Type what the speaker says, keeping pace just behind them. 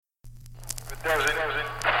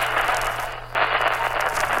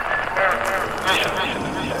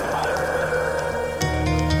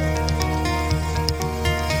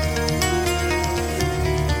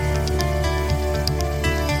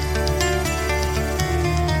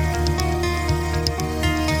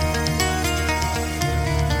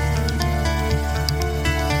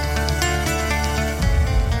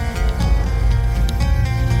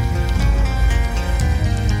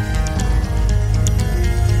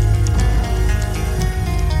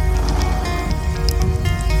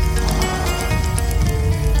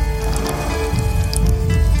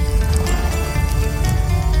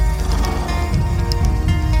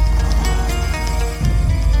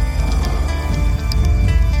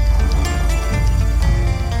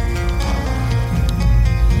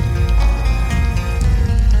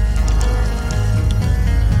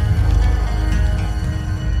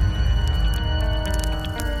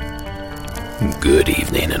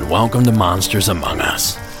welcome to Monsters Among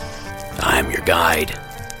Us. I'm your guide,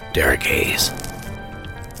 Derek Hayes.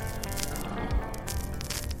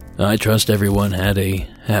 I trust everyone had a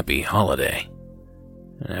happy holiday,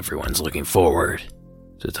 and everyone's looking forward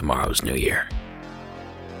to tomorrow's new year.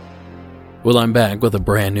 Well, I'm back with a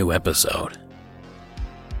brand new episode.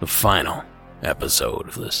 The final episode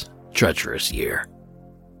of this treacherous year.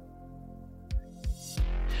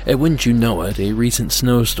 And wouldn't you know it, a recent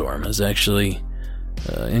snowstorm has actually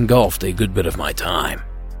engulfed a good bit of my time.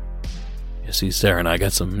 You see, Sarah and I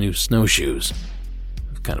got some new snowshoes.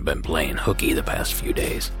 I've kind of been playing hooky the past few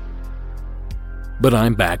days. But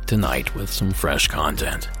I'm back tonight with some fresh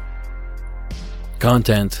content.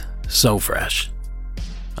 Content so fresh,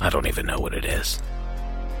 I don't even know what it is.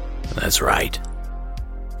 That's right.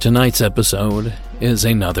 Tonight's episode is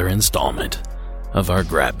another installment of our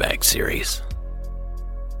Grab Bag series.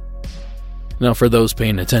 Now, for those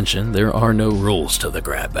paying attention, there are no rules to the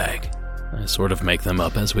grab bag. I sort of make them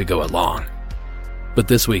up as we go along. But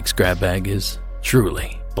this week's grab bag is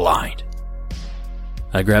truly blind.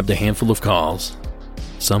 I grabbed a handful of calls,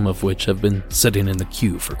 some of which have been sitting in the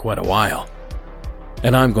queue for quite a while,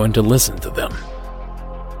 and I'm going to listen to them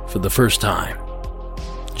for the first time,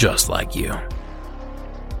 just like you.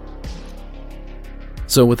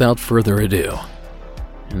 So without further ado,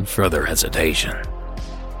 and further hesitation,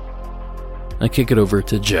 I kick it over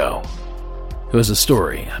to Joe, who has a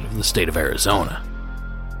story out of the state of Arizona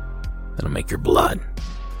that'll make your blood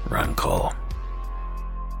run cold.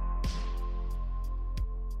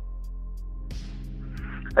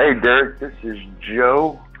 Hey Derek, this is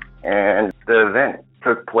Joe, and the event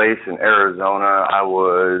took place in Arizona. I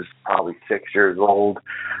was probably 6 years old.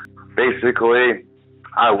 Basically,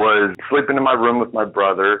 I was sleeping in my room with my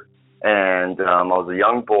brother, and I was a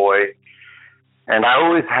young boy, and I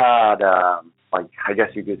always had, I guess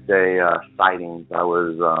you could say, sightings. I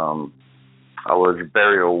was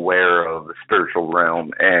very aware of the spiritual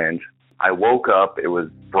realm, and I woke up. It was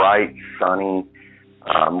bright, sunny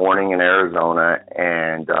morning in Arizona,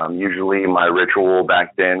 and usually my ritual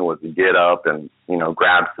back then was to get up and,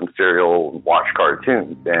 grab some cereal and watch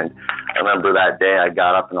cartoons. And I remember that day I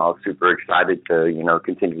got up and I was super excited to,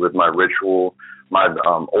 continue with my ritual. My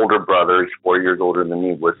older brother, he's 4 years older than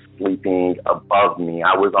me, was sleeping above me.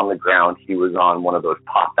 I was on the ground. He was on one of those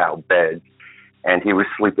pop-out beds, and he was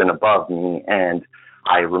sleeping above me. And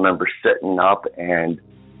I remember sitting up, and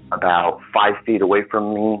about 5 feet away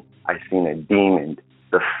from me, I seen a demon.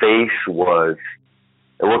 The face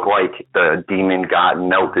it looked like the demon got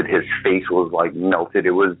melted. His face was like melted.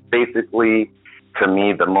 It was basically, to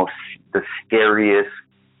me, the scariest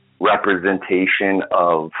representation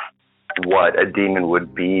of what a demon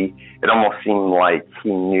would be. It almost seemed like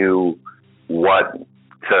he knew what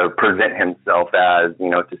to present himself as,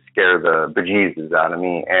 to scare the bejesus out of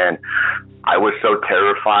me. And I was so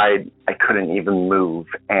terrified, I couldn't even move.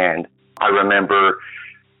 And I remember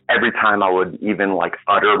every time I would even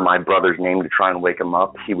utter my brother's name to try and wake him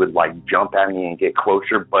up, he would jump at me and get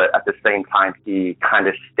closer. But at the same time, he kind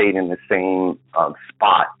of stayed in the same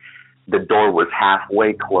spot. The door was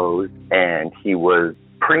halfway closed, and he was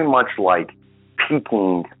pretty much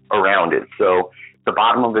peeking around it. So the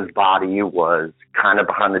bottom of his body was kind of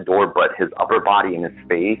behind the door, but his upper body and his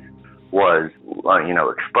face was,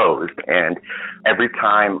 exposed. And every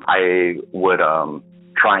time I would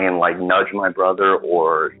try and nudge my brother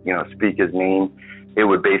or, speak his name, it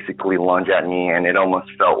would basically lunge at me, and it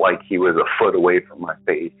almost felt like he was a foot away from my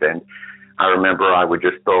face. And I remember I would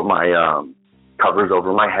just throw my covers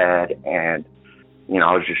over my head, and,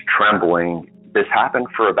 I was just trembling. This happened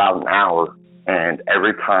for about an hour, and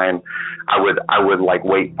every time I would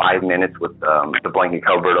wait 5 minutes with the blanket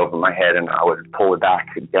covered over my head, and I would pull it back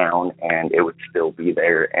down, and it would still be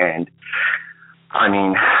there. And I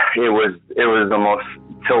mean, it was the most,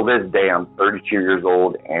 till this day, I'm 32 years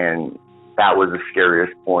old, and that was the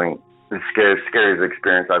scariest point, the scariest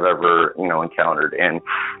experience I've ever, encountered. And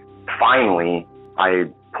finally, I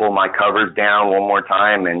pulled my covers down one more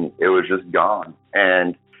time, and it was just gone.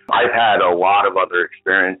 And I've had a lot of other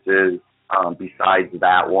experiences besides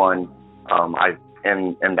that one.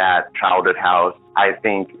 In that childhood house, I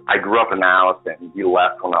think I grew up in the house, and we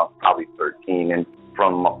left when I was probably 13. And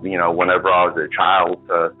from, whenever I was a child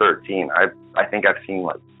to 13, I think I've seen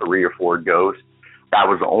 3 or 4 ghosts. That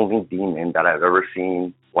was the only demon that I've ever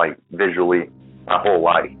seen, visually, my whole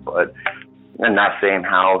life. But in that same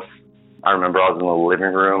house, I remember I was in the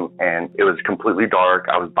living room, and it was completely dark.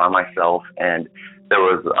 I was by myself, and there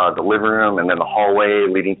was the living room and then the hallway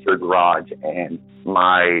leading to the garage. And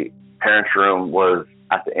my parents' room was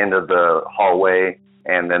at the end of the hallway,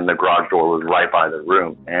 and then the garage door was right by the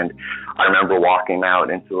room. And I remember walking out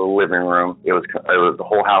into the living room. It was the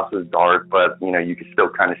whole house was dark, but you could still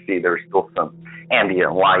kind of see there was still some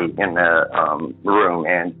ambient light in the room,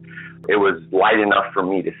 and it was light enough for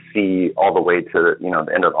me to see all the way to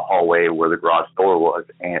the end of the hallway where the garage door was.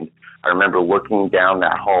 And I remember looking down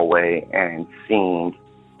that hallway and seeing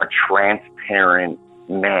a transparent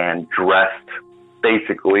man dressed,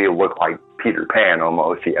 basically it looked like Peter Pan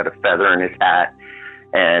almost. He had a feather in his hat,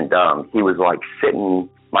 and he was like sitting,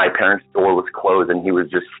 my parents' door was closed, and he was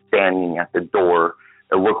just standing at the door.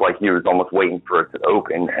 It looked like he was almost waiting for it to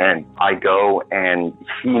open. And I go, and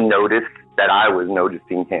he noticed that I was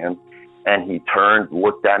noticing him, and he turned,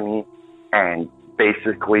 looked at me, and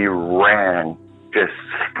basically ran, just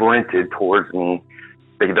sprinted towards me.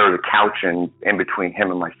 There was a couch in between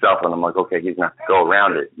him and myself, and I'm like, okay, he's not going to go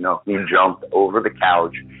around it. No, he jumped over the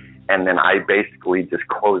couch, and then I basically just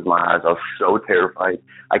closed my eyes. I was so terrified.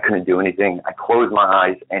 I couldn't do anything. I closed my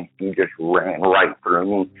eyes, and he just ran right through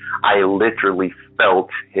me. I literally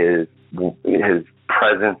felt his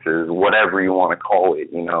presences, whatever you want to call it,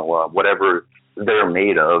 whatever they're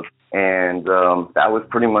made of. And that was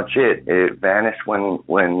pretty much it. It vanished when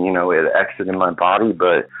it exited my body,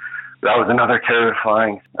 but that was another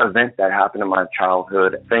terrifying event that happened in my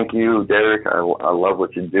childhood. Thank you, Derek. I love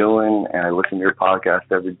what you're doing, and I listen to your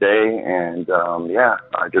podcast every day. And,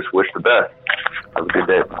 I just wish the best. Have a good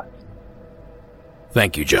day. Bye.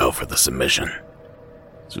 Thank you, Joe, for the submission.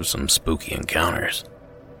 These were some spooky encounters.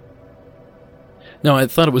 Now, I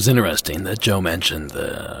thought it was interesting that Joe mentioned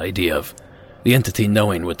the idea of the entity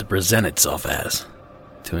knowing what to present itself as,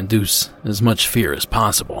 to induce as much fear as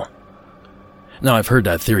possible. Now, I've heard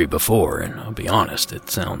that theory before, and I'll be honest, it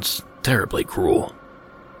sounds terribly cruel,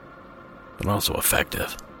 but also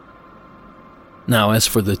effective. Now, as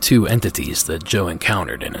for the two entities that Joe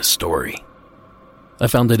encountered in his story, I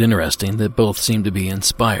found it interesting that both seem to be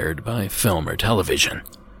inspired by film or television.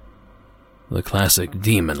 The classic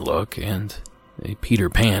demon look and a Peter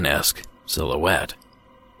Pan-esque silhouette.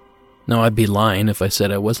 Now, I'd be lying if I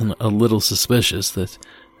said I wasn't a little suspicious that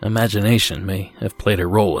imagination may have played a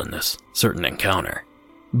role in this certain encounter.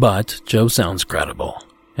 But Joe sounds credible,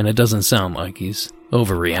 and it doesn't sound like he's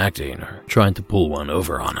overreacting or trying to pull one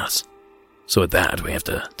over on us. So at that, we have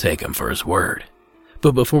to take him for his word.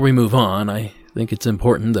 But before we move on, I think it's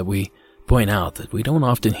important that we point out that we don't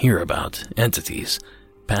often hear about entities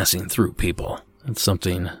passing through people. It's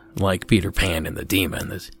something like Peter Pan and the Demon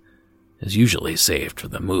that is usually saved for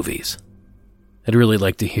the movies. I'd really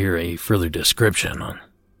like to hear a further description on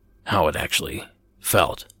how it actually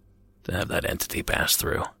felt to have that entity pass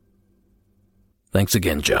through. Thanks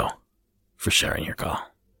again, Joe, for sharing your call.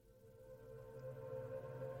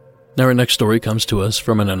 Now, our next story comes to us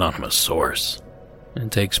from an anonymous source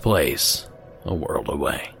and takes place a world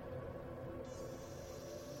away.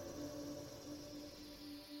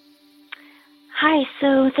 Hi,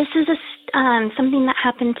 so this is something that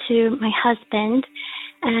happened to my husband,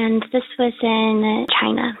 and this was in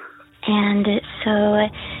China. And so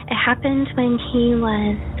it happened when he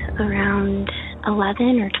was around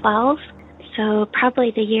 11 or 12, so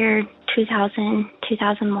probably the year 2000,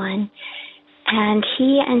 2001. And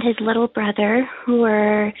he and his little brother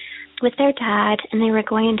were with their dad, and they were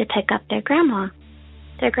going to pick up their grandma.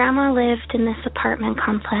 Their grandma lived in this apartment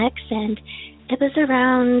complex, and it was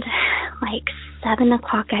around like 7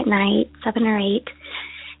 o'clock at night, 7 or 8.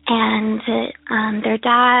 And their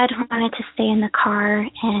dad wanted to stay in the car,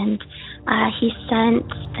 and he sent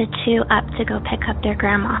the two up to go pick up their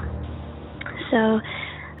grandma. So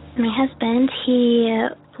my husband, he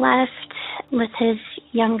left with his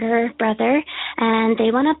younger brother, and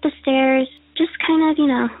they went up the stairs, just kind of,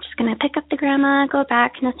 just going to pick up the grandma, go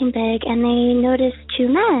back, nothing big, and they noticed two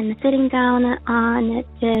men sitting down on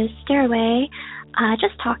the stairway,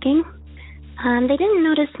 just talking. They didn't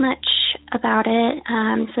notice much about it,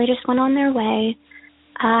 so they just went on their way,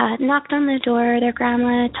 knocked on the door. Their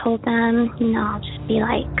grandma told them, I'll just be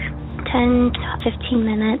like 10 to 15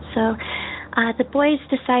 minutes. So the boys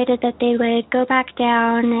decided that they would go back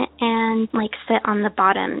down and sit on the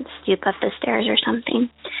bottom stoop of the stairs or something.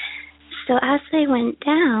 So as they went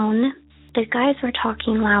down, the guys were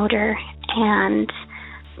talking louder and,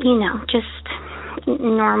 just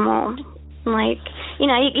normal.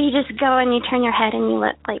 You just go and you turn your head and you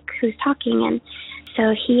look like who's talking. And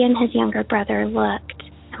so he and his younger brother looked.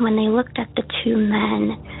 And when they looked at the two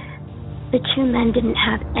men didn't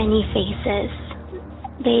have any faces.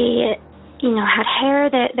 They, had hair.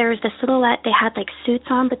 There was the silhouette. They had suits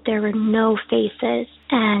on, but there were no faces.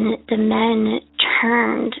 And the men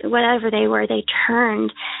turned, whatever they were, they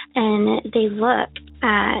turned and they looked.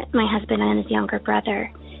 at my husband and his younger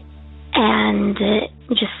brother and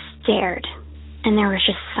just stared, and there was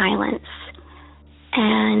just silence.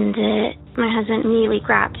 And my husband immediately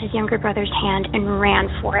grabbed his younger brother's hand and ran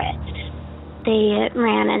for it. They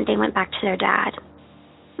ran and they went back to their dad.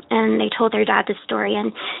 And they told their dad the story,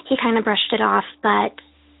 and he kind of brushed it off. But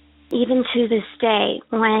even to this day,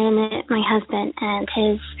 when my husband and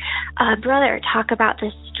his brother talk about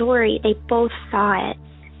this story, they both saw it.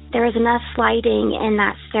 There was enough lighting in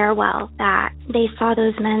that stairwell that they saw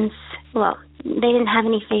those men's, well, they didn't have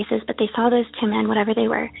any faces, but they saw those two men, whatever they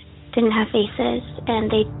were, didn't have faces,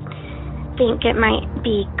 and they think it might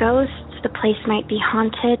be ghosts. The place might be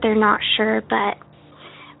haunted. They're not sure, but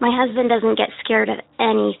my husband doesn't get scared of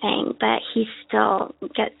anything, but he still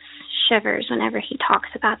gets shivers whenever he talks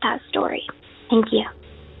about that story. Thank you.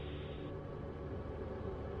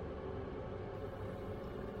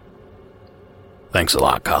 Thanks a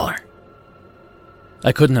lot, caller.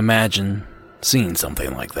 I couldn't imagine seeing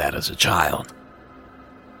something like that as a child.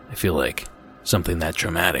 I feel like something that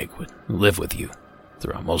traumatic would live with you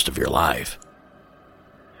throughout most of your life.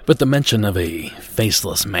 But the mention of a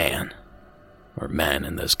faceless man, or men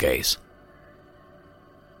in this case,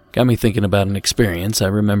 got me thinking about an experience I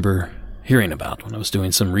remember hearing about when I was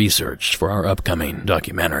doing some research for our upcoming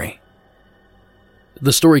documentary.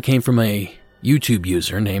 The story came from a YouTube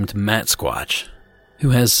user named Matt Squatch, who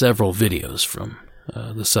has several videos from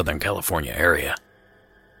the Southern California area.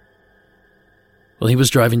 Well, he was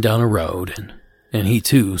driving down a road, and he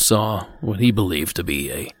too saw what he believed to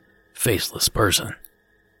be a faceless person.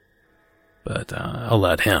 But I'll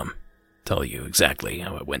let him tell you exactly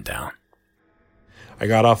how it went down. I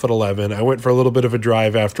got off at 11. I went for a little bit of a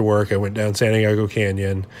drive after work. I went down San Diego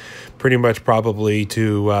Canyon, pretty much probably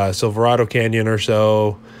to Silverado Canyon or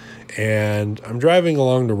so. And I'm driving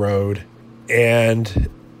along the road, and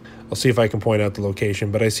I'll see if I can point out the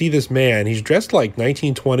location. But I see this man. He's dressed like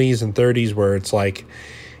 1920s and 30s, where it's like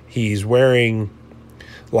he's wearing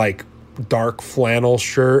like dark flannel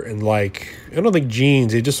shirt and like, I don't think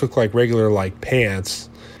jeans. They just look like regular like pants.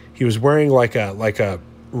 He was wearing like a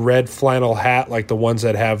red flannel hat, like the ones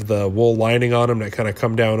that have the wool lining on them that kind of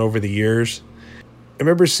come down over the ears. I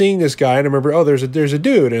remember seeing this guy, and I remember, oh, there's a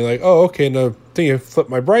dude, and like, oh, okay. And the thing, I flipped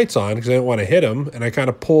my brights on because I didn't want to hit him, and I kind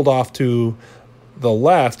of pulled off to the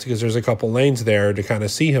left because there's a couple lanes there to kind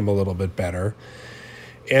of see him a little bit better.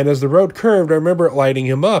 And as the road curved, I remember it lighting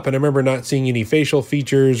him up, and I remember not seeing any facial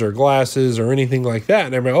features or glasses or anything like that.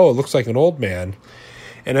 And I remember, oh, it looks like an old man.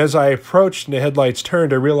 And as I approached and the headlights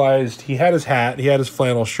turned, I realized he had his hat, he had his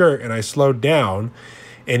flannel shirt, and I slowed down,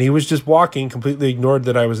 and he was just walking, completely ignored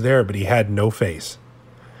that I was there, but he had no face.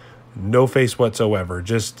 No face whatsoever,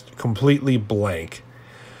 just completely blank.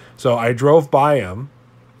 So I drove by him,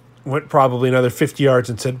 went probably another 50 yards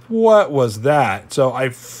and said, what was that? So I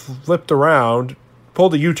flipped around,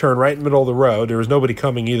 pulled a U-turn right in the middle of the road. There was nobody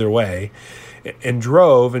coming either way, and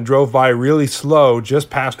drove by really slow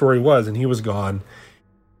just past where he was, and he was gone.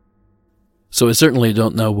 So I certainly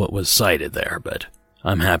don't know what was sighted there, but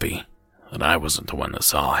I'm happy that I wasn't the one that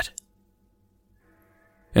saw it.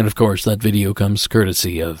 And of course, that video comes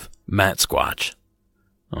courtesy of Matt Squatch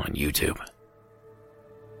on YouTube.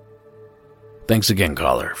 Thanks again,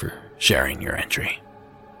 caller, for sharing your entry.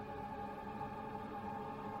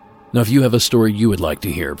 Now, if you have a story you would like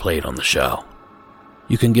to hear played on the show,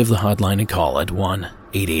 you can give the hotline a call at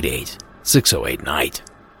 1-888-608-NIGHT.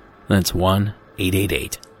 That's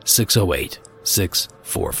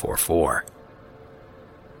 1-888-608-6444.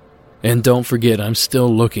 And don't forget, I'm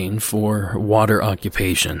still looking for water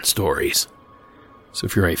occupation stories. So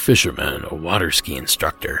if you're a fisherman or water ski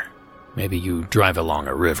instructor, maybe you drive along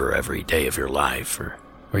a river every day of your life,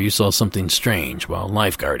 or you saw something strange while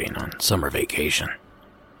lifeguarding on summer vacation.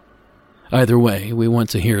 Either way, we want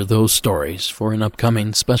to hear those stories for an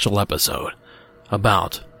upcoming special episode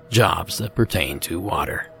about jobs that pertain to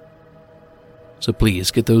water. So please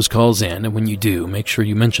get those calls in, and when you do, make sure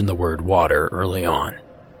you mention the word water early on,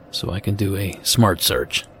 so I can do a smart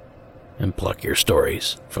search and pluck your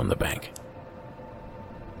stories from the bank.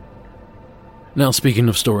 Now, speaking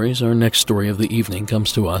of stories, our next story of the evening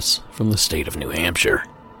comes to us from the state of New Hampshire.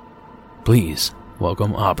 Please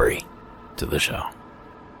welcome Aubrey to the show.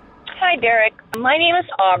 Hi, Derek. My name is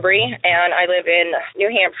Aubrey, and I live in New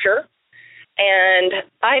Hampshire. And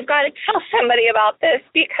I've got to tell somebody about this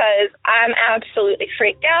because I'm absolutely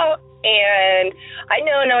freaked out, and I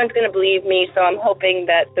know no one's going to believe me, so I'm hoping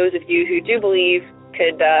that those of you who do believe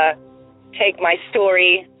could take my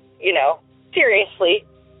story, seriously.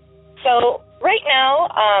 So right now,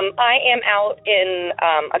 I am out in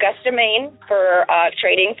Augusta, Maine for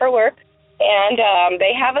trading for work, and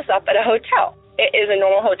they have us up at a hotel. It is a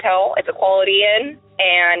normal hotel. It's a Quality Inn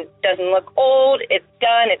and doesn't look old. It's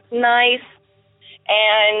done. It's nice.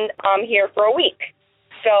 And I'm here for a week.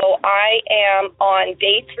 So I am on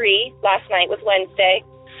day 3. Last night was Wednesday.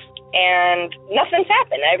 And nothing's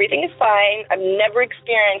happened. Everything is fine. I've never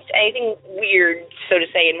experienced anything weird, so to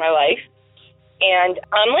say, in my life. And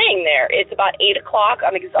I'm laying there. It's about 8 o'clock.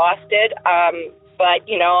 I'm exhausted. But,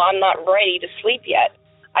 I'm not ready to sleep yet.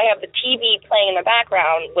 I have the TV playing in the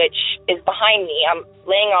background, which is behind me. I'm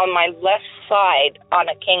laying on my left side on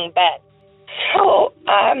a king bed. So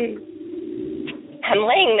I'm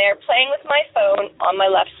laying there playing with my phone on my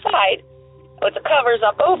left side with the covers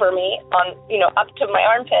up over me on, up to my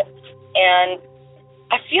armpits. And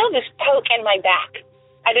I feel this poke in my back.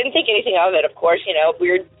 I didn't think anything of it, of course,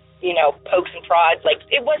 weird, pokes and prods. Like,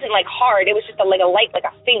 it wasn't like hard. It was just like a light, like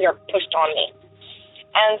a finger pushed on me.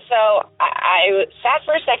 And so I sat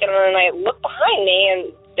for a second, and then I looked behind me,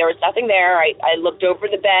 and there was nothing there. I looked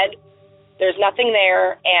over the bed. There's nothing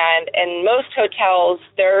there. And in most hotels,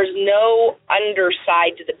 there's no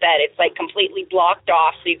underside to the bed. It's like completely blocked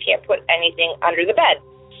off, so you can't put anything under the bed.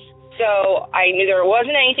 So I knew there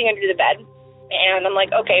wasn't anything under the bed. And I'm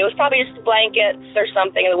like, okay, it was probably just the blankets or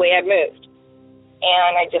something, the way I moved.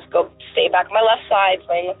 And I just go stay back on my left side,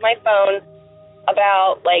 playing with my phone.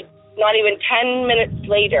 About, not even 10 minutes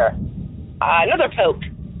later, another poke.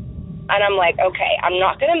 And I'm like, okay, I'm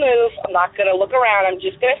not going to move. I'm not going to look around. I'm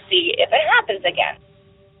just going to see if it happens again.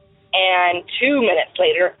 And 2 minutes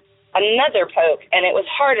later, another poke, and it was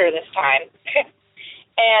harder this time.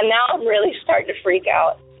 And now I'm really starting to freak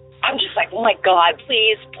out. I'm just like, oh, my God,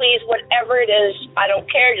 please, whatever it is, I don't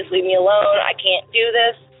care. Just leave me alone. I can't do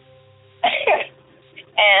this.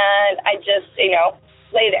 And I just,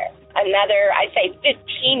 lay there. Another, I'd say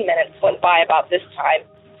 15 minutes went by about this time.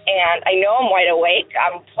 And I know I'm wide awake.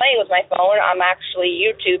 I'm playing with my phone. I'm actually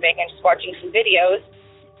YouTubing and just watching some videos.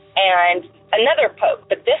 And another poke.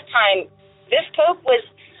 But this time, this poke was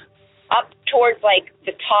up towards,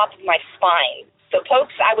 the top of my spine. The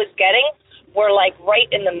pokes I was getting were, right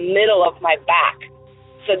in the middle of my back.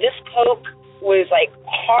 So this poke was,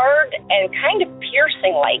 hard and kind of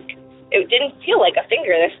piercing-like. It didn't feel like a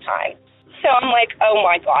finger this time. So I'm like, oh,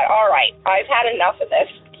 my God, all right, I've had enough of this.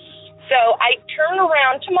 So I turn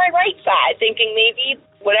around to my right side, thinking maybe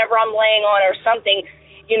whatever I'm laying on or something,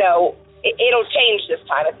 it'll change this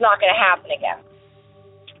time. It's not going to happen again.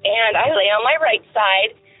 And I lay on my right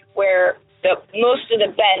side where most of the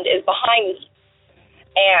bed is behind me.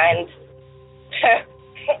 And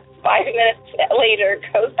 5 minutes later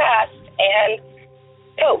goes past and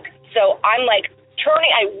poke. So I'm turning,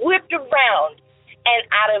 I whipped around. And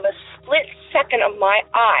out of a split second of my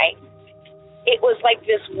eye, it was like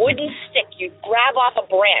this wooden stick. You grab off a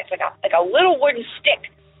branch, like a little wooden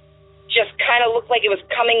stick, just kind of looked like it was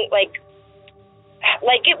coming, like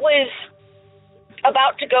it was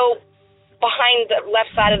about to go behind the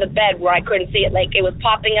left side of the bed where I couldn't see it. Like it was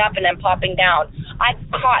popping up and then popping down. I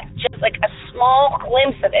caught just like a small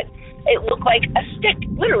glimpse of it. It looked like a stick,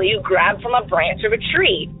 literally you grabbed from a branch of a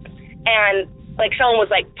tree. And like someone was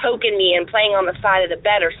like poking me and playing on the side of the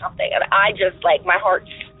bed or something. And I just my heart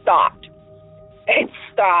stopped. It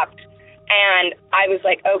stopped. And I was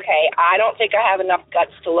like, okay, I don't think I have enough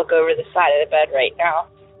guts to look over the side of the bed right now.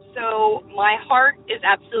 So my heart is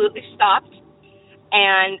absolutely stopped.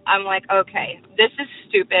 And I'm like, okay, this is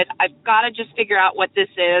stupid. I've got to just figure out what this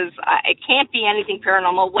is. It can't be anything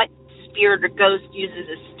paranormal. What spirit or ghost uses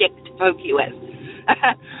a stick to poke you with?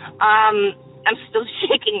 I'm still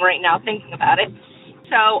shaking right now thinking about it.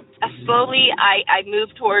 So slowly I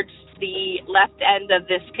move towards the left end of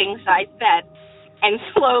this king-size bed, and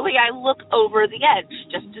slowly I look over the edge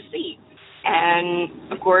just to see. And,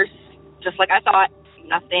 of course, just like I thought,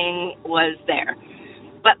 nothing was there.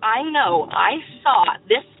 But I know I saw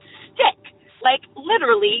this stick, like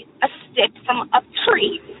literally a stick from a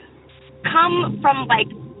tree, come from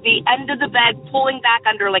like the end of the bed, pulling back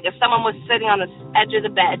under, like if someone was sitting on the edge of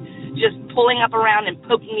the bed, just pulling up around and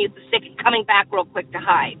poking me with the stick and coming back real quick to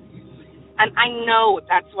hide. And I know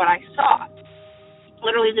that's what I saw.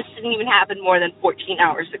 Literally, this didn't even happen more than 14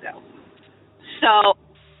 hours ago. So,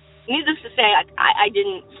 needless to say, I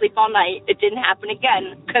didn't sleep all night. It didn't happen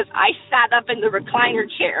again because I sat up in the recliner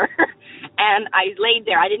chair and I laid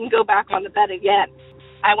there. I didn't go back on the bed again.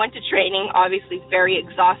 I went to training, obviously very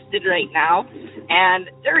exhausted right now, and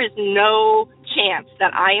there is no chance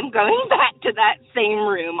that I am going back to that same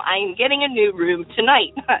room. I am getting a new room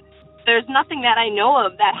tonight. There's nothing that I know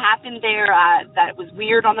of that happened there that was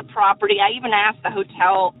weird on the property. I even asked the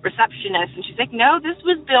hotel receptionist, and she's like, no, this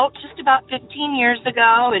was built just about 15 years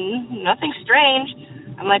ago, and nothing strange.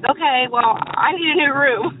 I'm like, okay, well, I need a new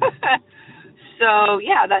room. So,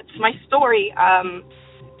 yeah, that's my story.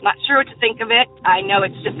 Not sure what to think of it. I know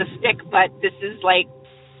it's just a stick, but this is, like,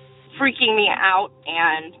 freaking me out.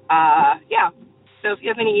 And, yeah. So if you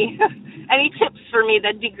have any any tips for me,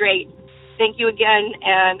 that'd be great. Thank you again,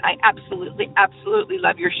 and I absolutely, absolutely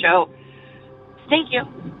love your show. Thank you.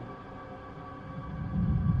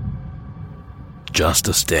 Just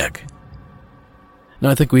a stick. Now,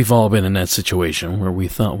 I think we've all been in that situation where we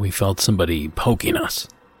thought we felt somebody poking us.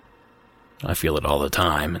 I feel it all the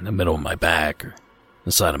time in the middle of my back or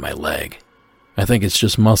the side of my leg. I think it's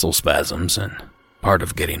just muscle spasms and part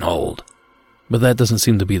of getting old. But that doesn't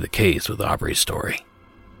seem to be the case with Aubrey's story.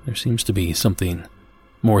 There seems to be something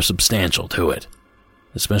more substantial to it,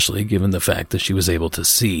 especially given the fact that she was able to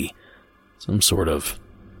see some sort of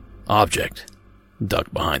object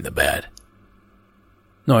ducked behind the bed.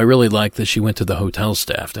 No, I really like that she went to the hotel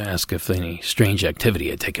staff to ask if any strange activity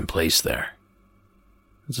had taken place there.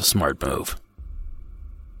 It's a smart move.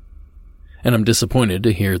 And I'm disappointed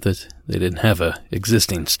to hear that they didn't have an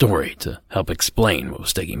existing story to help explain what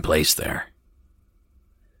was taking place there.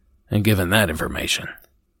 And given that information,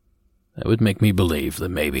 that would make me believe that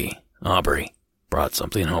maybe Aubrey brought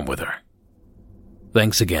something home with her.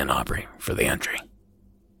 Thanks again, Aubrey, for the entry.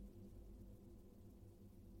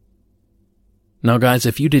 Now, guys,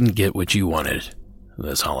 if you didn't get what you wanted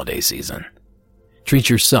this holiday season, treat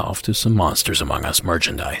yourself to some Monsters Among Us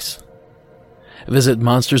merchandise. Visit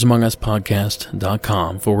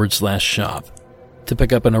monstersamonguspodcast.com/shop to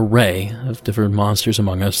pick up an array of different Monsters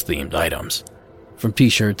Among Us themed items, from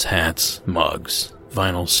t-shirts, hats, mugs,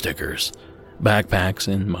 vinyl stickers, backpacks,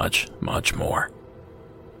 and much, much more.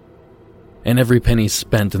 And every penny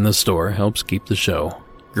spent in the store helps keep the show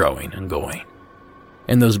growing and going.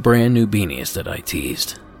 And those brand new beanies that I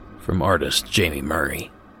teased from artist Jamie Murray,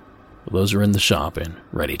 well, those are in the shop and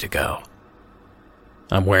ready to go.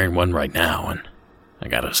 I'm wearing one right now, and I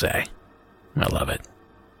gotta say, I love it.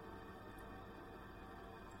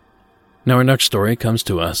 Now our next story comes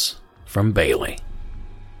to us from Bailey.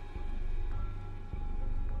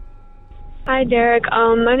 Hi, Derek.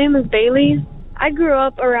 My name is Bailey. I grew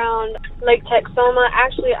up around Lake Texoma.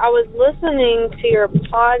 Actually, I was listening to your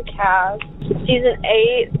podcast, Season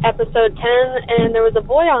 8, Episode 10, and there was a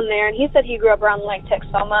boy on there, and he said he grew up around Lake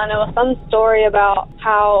Texoma, and it was some story about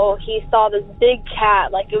how he saw this big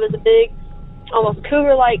cat, like it was a big, almost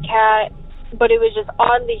cougar-like cat, but it was just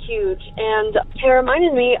oddly huge. And it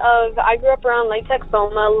reminded me of, I grew up around Lake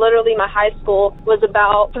Texoma. Literally, my high school was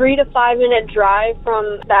about 3 to 5 minute drive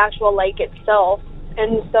from the actual lake itself.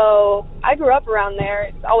 And so I grew up around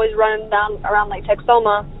there, always running down around Lake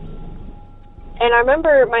Texoma. And I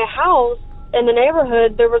remember my house in the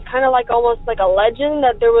neighborhood, there was kind of like almost like a legend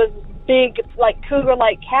that there was big, like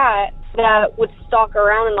cougar-like cat that would stalk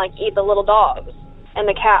around and like eat the little dogs and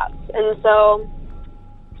the cats. And so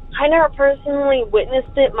I never personally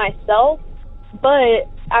witnessed it myself, but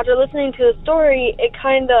after listening to the story, it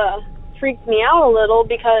kind of freaked me out a little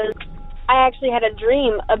because I actually had a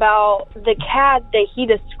dream about the cat that he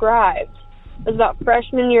described. It was about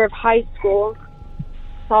freshman year of high school.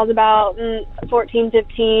 So I was about 14,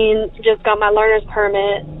 15, just got my learner's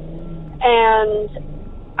permit. And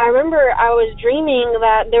I remember I was dreaming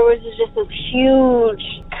that there was just this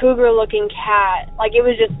huge cougar-looking cat. Like, it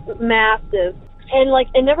was just massive. And, like,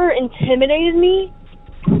 it never intimidated me,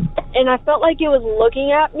 and I felt like it was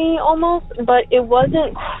looking at me almost, but it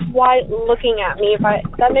wasn't quite looking at me, if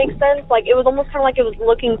that makes sense. Like, it was almost kind of like it was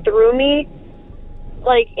looking through me.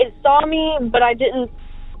 Like, it saw me, but I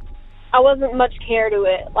wasn't much care to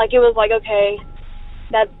it. Like, it was like, okay,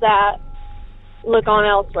 that's that. Look on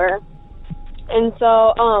elsewhere. And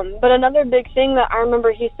so, but another big thing that I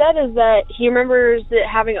remember he said is that he remembers it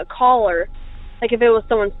having a collar, like if it was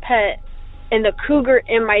someone's pet. And the cougar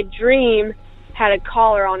in my dream had a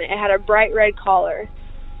collar on it. It had a bright red collar.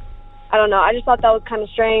 I don't know. I just thought that was kind of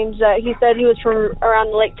strange that he said he was from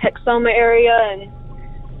around the Lake Texoma area, and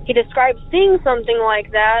he described seeing something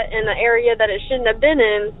like that in an area that it shouldn't have been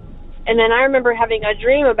in. And then I remember having a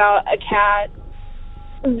dream about a cat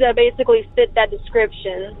that basically fit that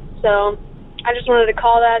description. So I just wanted to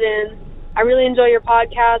call that in. I really enjoy your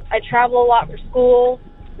podcast. I travel a lot for school.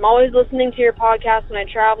 I'm always listening to your podcast when I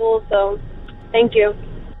travel, so thank you.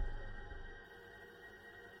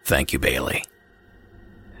 Thank you, Bailey.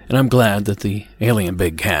 And I'm glad that the alien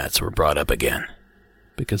big cats were brought up again,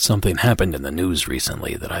 because something happened in the news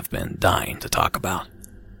recently that I've been dying to talk about.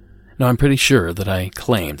 Now, I'm pretty sure that I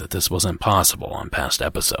claimed that this wasn't possible on past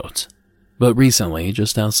episodes, but recently,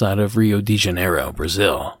 just outside of Rio de Janeiro,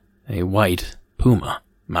 Brazil, a white puma,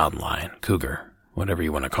 mountain lion, cougar, whatever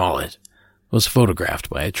you want to call it, was photographed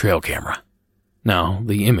by a trail camera. Now,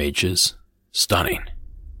 the image is stunning.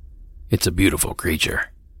 It's a beautiful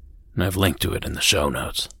creature, and I've linked to it in the show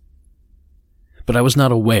notes. But I was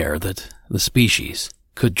not aware that the species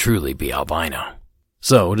could truly be albino.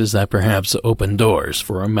 So does that perhaps open doors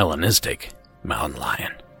for a melanistic mountain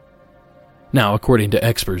lion? Now, according to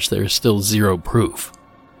experts, there is still zero proof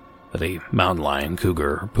that a mountain lion,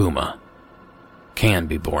 cougar, or puma can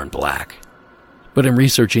be born black. But in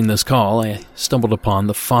researching this call, I stumbled upon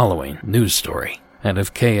the following news story out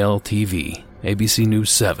of KLTV, ABC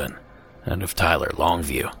News 7, out of Tyler,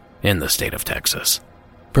 Longview, in the state of Texas.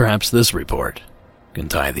 Perhaps this report can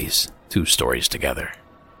tie these two stories together.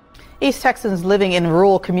 East Texans living in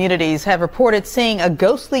rural communities have reported seeing a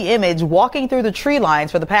ghostly image walking through the tree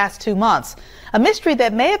lines for the past 2 months, a mystery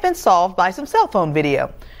that may have been solved by some cell phone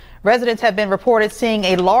video. Residents have been reported seeing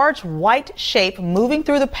a large white shape moving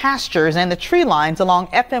through the pastures and the tree lines along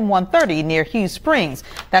FM 130 near Hughes Springs.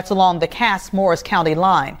 That's along the Cass-Morris County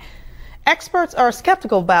line. Experts are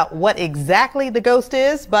skeptical about what exactly the ghost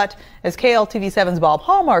is, but as KLTV7's Bob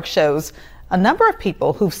Hallmark shows, a number of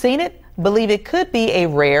people who've seen it believe it could be a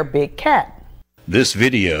rare big cat. This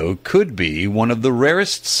video could be one of the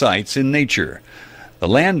rarest sights in nature. The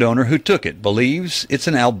landowner who took it believes it's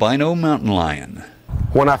an albino mountain lion.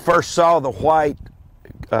 When I first saw the white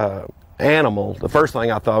animal, the first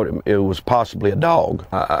thing I thought it was possibly a dog.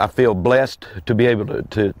 I feel blessed to be able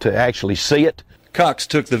to actually see it. Cox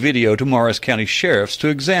took the video to Morris County Sheriff's to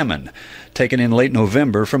examine. Taken in late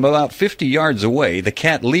November from about 50 yards away, the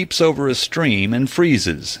cat leaps over a stream and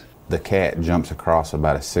freezes. The cat jumps across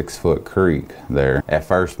about a 6-foot creek there. At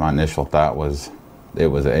first, my initial thought was it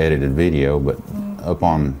was an edited video, but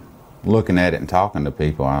upon looking at it and talking to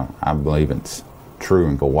people, I believe it's true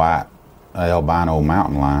and a white albino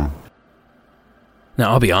mountain lion.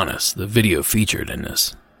 Now, I'll be honest, the video featured in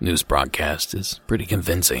this news broadcast is pretty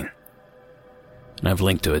convincing. And I've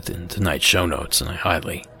linked to it in tonight's show notes, and I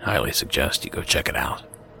highly, highly suggest you go check it out.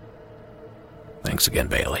 Thanks again,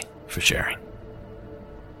 Bailey, for sharing.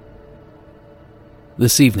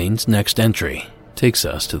 This evening's next entry takes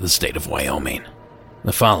us to the state of Wyoming.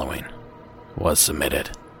 The following was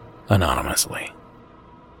submitted anonymously.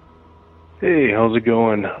 Hey, how's it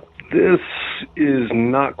going? This is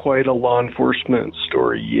not quite a law enforcement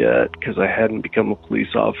story yet, because I hadn't become a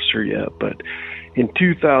police officer yet, but in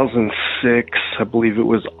 2006, I believe it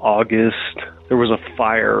was August, there was a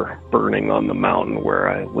fire burning on the mountain where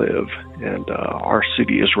I live, and our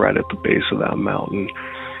city is right at the base of that mountain.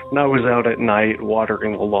 And I was out at night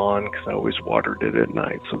watering the lawn, because I always watered it at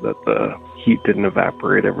night so that the heat didn't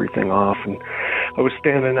evaporate everything off. And I was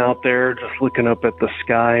standing out there just looking up at the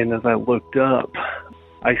sky, and as I looked up,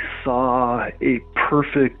 I saw a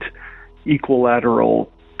perfect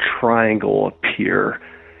equilateral triangle appear.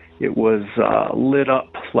 It was lit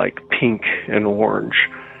up like pink and orange,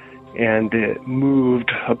 and it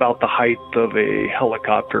moved about the height of a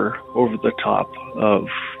helicopter over the top of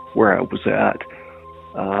where I was at.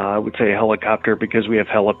 I would say a helicopter because we have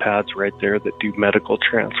helipads right there that do medical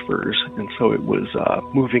transfers, and so it was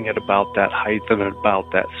moving at about that height and at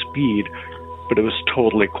about that speed, but it was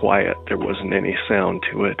totally quiet. There wasn't any sound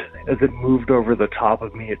to it. As it moved over the top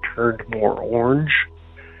of me, it turned more orange,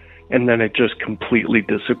 and then it just completely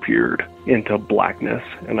disappeared into blackness,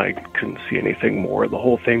 and I couldn't see anything more. The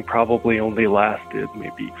whole thing probably only lasted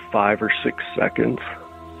maybe 5 or 6 seconds.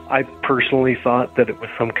 I personally thought that it was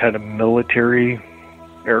some kind of military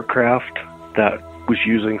aircraft that was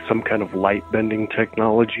using some kind of light bending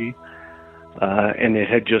technology, and it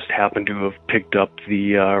had just happened to have picked up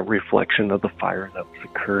the reflection of the fire that was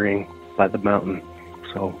occurring by the mountain.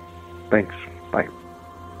 So, thanks. Bye.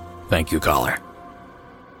 Thank you, caller.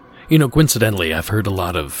 You know, coincidentally, I've heard a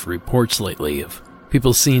lot of reports lately of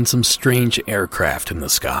people seeing some strange aircraft in the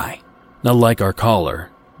sky. Now, like our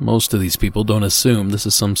caller, most of these people don't assume this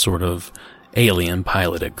is some sort of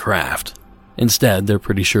alien-piloted craft. Instead, they're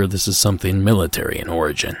pretty sure this is something military in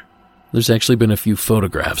origin. There's actually been a few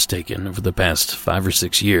photographs taken over the past 5 or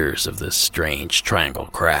 6 years of this strange triangle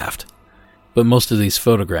craft. But most of these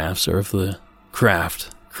photographs are of the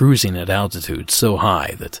craft cruising at altitude so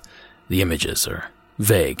high that the images are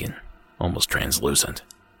vague and almost translucent.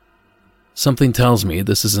 Something tells me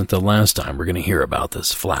this isn't the last time we're going to hear about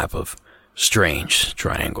this flap of strange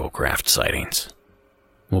triangle craft sightings.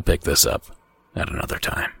 We'll pick this up at another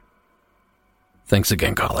time. Thanks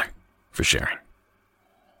again, caller, for sharing.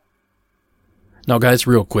 Now, guys,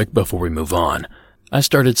 real quick before we move on, I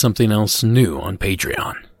started something else new on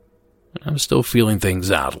Patreon. I'm still feeling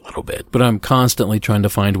things out a little bit, but I'm constantly trying to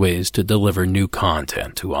find ways to deliver new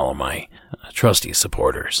content to all of my trusty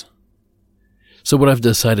supporters. So what I've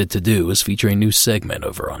decided to do is feature a new segment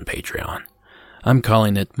over on Patreon. I'm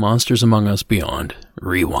calling it Monsters Among Us Beyond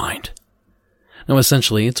Rewind. Now,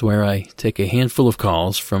 essentially, it's where I take a handful of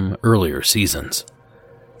calls from earlier seasons,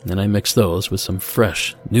 and I mix those with some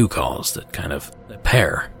fresh, new calls that kind of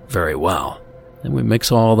pair very well. And we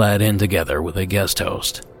mix all that in together with a guest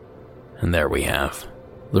host. And there we have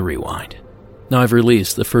the Rewind. Now, I've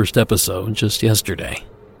released the first episode just yesterday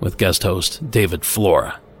with guest host David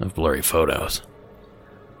Flora of Blurry Photos.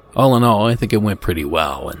 All in all, I think it went pretty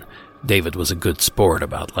well, and David was a good sport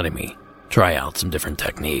about letting me try out some different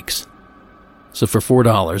techniques. So for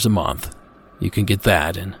 $4 a month, you can get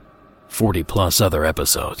that and 40 plus other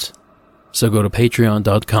episodes. So go to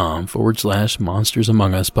patreon.com/Monsters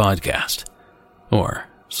Among Us Podcast, or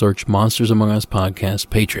search Monsters Among Us Podcast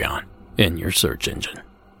Patreon in your search engine.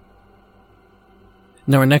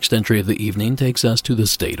 Now, our next entry of the evening takes us to the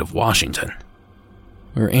state of Washington,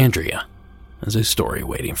 where Andrea has a story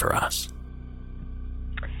waiting for us.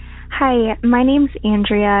 Hi, my name's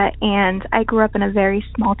Andrea, and I grew up in a very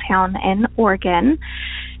small town in Oregon.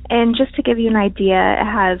 And just to give you an idea, it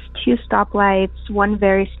has 2 stoplights, 1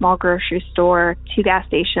 very small grocery store, 2 gas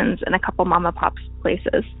stations, and a couple mom-and-pop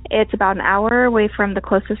places. It's about an hour away from the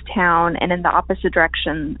closest town, and in the opposite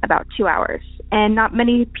direction, about 2 hours. And not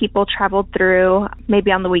many people traveled through.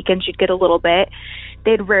 Maybe on the weekends you'd get a little bit.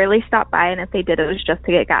 They'd rarely stop by, and if they did, it was just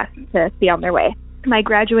to get gas and to be on their way. My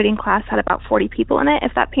graduating class had about 40 people in it,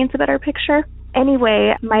 if that paints a better picture.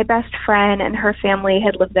 Anyway, my best friend and her family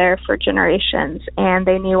had lived there for generations, and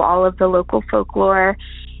they knew all of the local folklore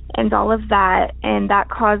and all of that, and that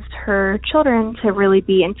caused her children to really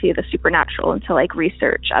be into the supernatural and to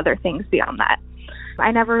research other things beyond that.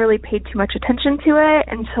 I never really paid too much attention to it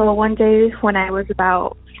until one day when I was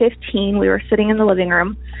about 15, we were sitting in the living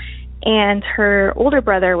room, and her older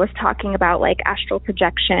brother was talking about astral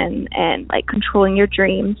projection and controlling your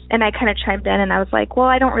dreams. And I kind of chimed in and I was like, well,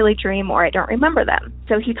 I don't really dream, or I don't remember them.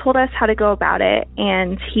 So he told us how to go about it,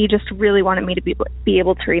 and he just really wanted me to be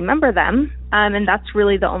able to remember them. And that's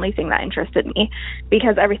really the only thing that interested me,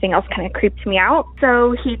 because everything else kind of creeped me out.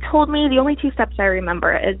 So he told me the only 2 steps I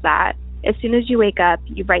remember is that as soon as you wake up,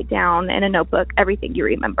 you write down in a notebook everything you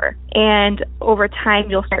remember. And over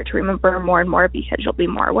time, you'll start to remember more and more because you'll be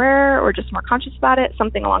more aware or just more conscious about it,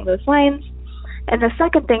 something along those lines. And the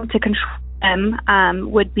second thing to control them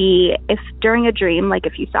would be if during a dream,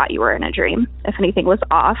 if you thought you were in a dream, if anything was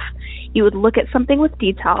off, you would look at something with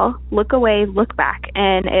detail, look away, look back,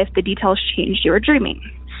 and if the details changed, you were dreaming.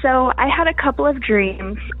 So I had a couple of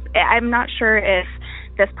dreams. I'm not sure if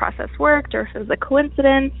this process worked or if it was a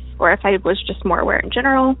coincidence or if I was just more aware in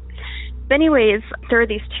general. But anyways, there were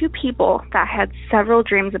these 2 people that I had several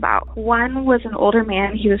dreams about. One was an older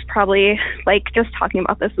man. He was probably, just talking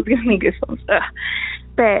about this was giving me goosebumps. Ugh.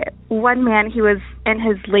 But one man, he was in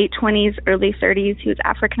his late 20s, early 30s. He was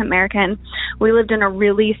African American. We lived in a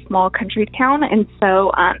really small country town, and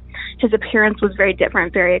so his appearance was very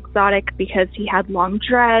different, very exotic, because he had long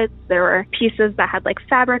dreads. There were pieces that had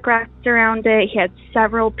fabric wrapped around it. He had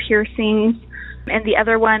several piercings. And the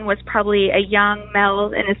other one was probably a young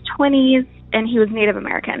male in his 20s, and he was Native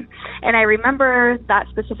American. And I remember that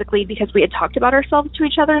specifically because we had talked about ourselves to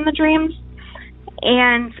each other in the dreams.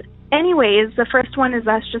 And anyways, the first one is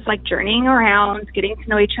us just journeying around, getting to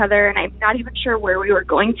know each other, and I'm not even sure where we were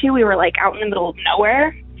going to. We were out in the middle of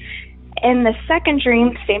nowhere. In the second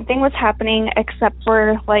dream, same thing was happening, except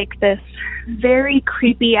for this very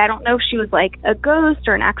creepy, I don't know if she was a ghost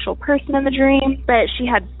or an actual person in the dream, but she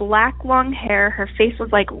had black long hair. Her face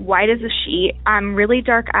was white as a sheet, really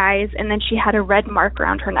dark eyes, and then she had a red mark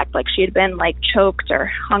around her neck, she had been choked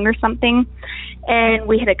or hung or something. And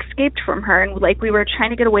we had escaped from her, and we were trying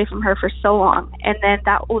to get away from her for so long. And then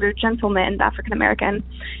that older gentleman, the African American,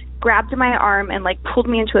 grabbed my arm and pulled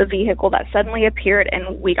me into a vehicle that suddenly appeared,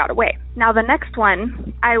 and we got away. Now the next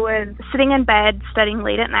one, I was sitting in bed studying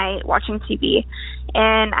late at night watching TV,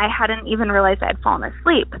 and I hadn't even realized I had fallen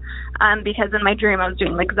asleep because in my dream I was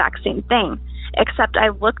doing the exact same thing, except I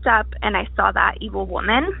looked up and I saw that evil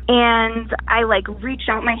woman, and I reached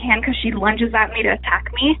out my hand because she lunges at me to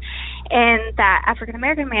attack me, and that African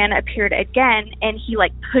American man appeared again, and he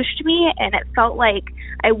pushed me, and it felt like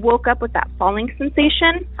I woke up with that falling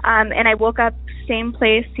sensation, and I woke up same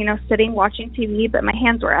place, sitting watching TV, but my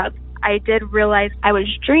hands were up. I did realize I was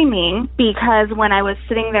dreaming because when I was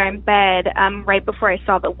sitting there in bed, right before I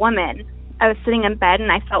saw the woman, I was sitting in bed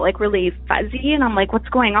and I felt like really fuzzy, and I'm like, what's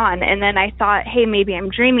going on? And then I thought, hey, maybe I'm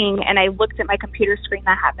dreaming, and I looked at my computer screen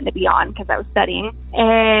that happened to be on because I was studying,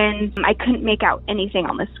 and I couldn't make out anything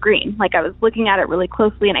on the screen. Like, I was looking at it really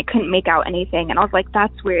closely and I couldn't make out anything, and I was like,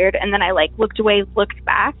 that's weird. And then I like looked away, looked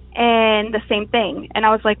back, and the same thing. And I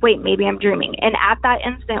was like, wait, maybe I'm dreaming. And at that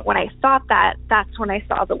instant when I thought that, that's when I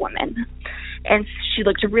saw the woman. And she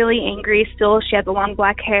looked really angry still. She had the long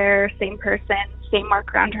black hair, same person, same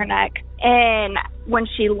mark around her neck. And when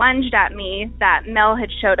she lunged at me, that Mel had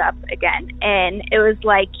showed up again. And it was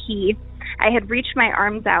like I had reached my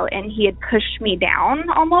arms out and he had pushed me down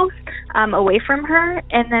almost away from her.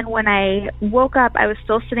 And then when I woke up, I was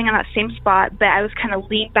still sitting on that same spot, but I was kind of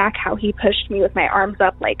leaned back how he pushed me with my arms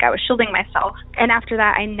up, like I was shielding myself. And after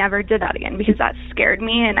that, I never did that again because that scared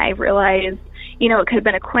me. And I realized, you know, it could have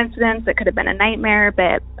been a coincidence, it could have been a nightmare,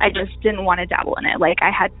 but I just didn't want to dabble in it. Like,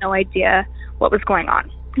 I had no idea what was going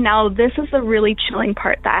on. Now, this is the really chilling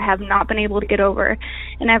part that I have not been able to get over,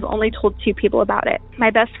 and I've only told 2 people about it. My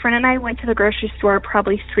best friend and I went to the grocery store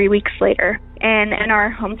probably 3 weeks later, and in our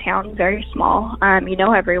hometown, very small, you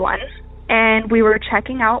know everyone, and we were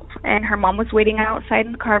checking out, and her mom was waiting outside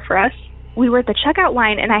in the car for us. We were at the checkout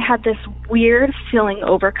line, and I had this weird feeling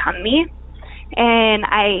overcome me, and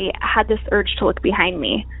I had this urge to look behind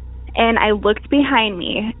me. And I looked behind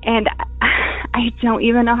me, and I don't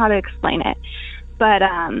even know how to explain it. But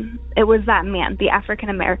it was that man, the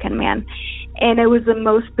African-American man. And it was the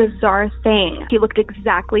most bizarre thing. He looked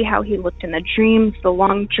exactly how he looked in the dreams, the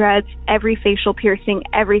long dreads, every facial piercing,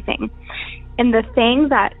 everything. And the thing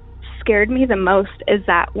that scared me the most is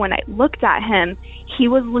that when I looked at him, he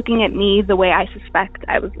was looking at me the way I suspect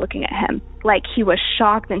I was looking at him. Like, he was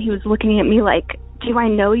shocked, and he was looking at me like, do I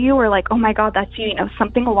know you? Or like, oh my God, that's you, you know,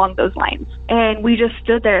 something along those lines. And we just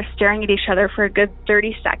stood there staring at each other for a good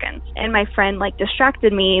 30 seconds. And my friend like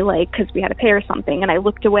distracted me, like, because we had to pay or something, and I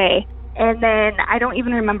looked away. And then I don't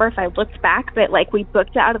even remember if I looked back, but like we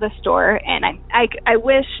booked it out of the store, and I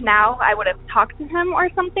wish now I would have talked to him or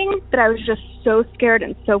something, but I was just so scared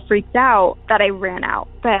and so freaked out that I ran out.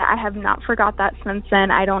 But I have not forgot that since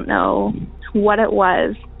then. I don't know what it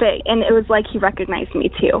was, and it was like he recognized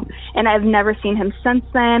me too. And I've never seen him since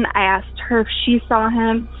then. I asked her if she saw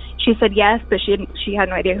him. She said yes, but she had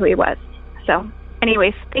no idea who he was. So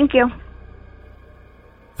anyways, thank you.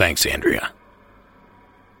 Thanks, Andrea.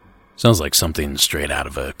 Sounds like something straight out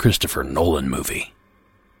of a Christopher Nolan movie.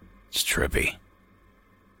 It's trippy.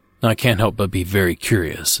 I can't help but be very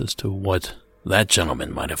curious as to what that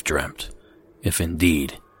gentleman might have dreamt, if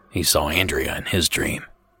indeed he saw Andrea in his dream.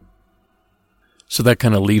 So that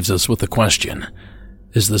kind of leaves us with the question,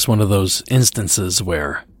 is this one of those instances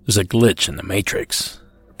where there's a glitch in the Matrix,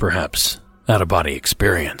 perhaps out-of-body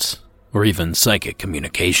experience, or even psychic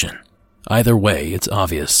communication? Either way, it's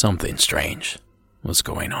obvious something strange was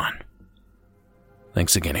going on.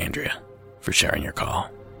 Thanks again, Andrea, for sharing your call.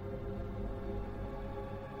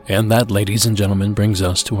 And that, ladies and gentlemen, brings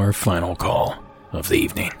us to our final call of the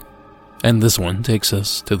evening. And this one takes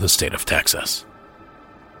us to the state of Texas.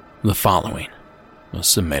 The following was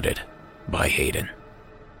submitted by Hayden.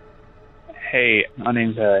 Hey, my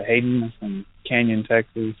name's Hayden. I'm from Canyon,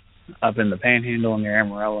 Texas, up in the Panhandle near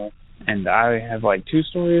Amarillo. And I have like 2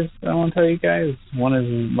 stories that I want to tell you guys. One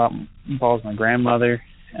involves my grandmother,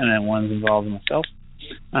 and then one's involves myself.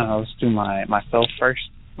 Let's do myself first.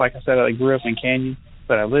 Like I said, I grew up in Canyon,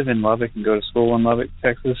 but I live in Lubbock and go to school in Lubbock,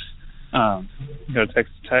 Texas. Go to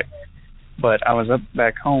Texas Tech. But I was up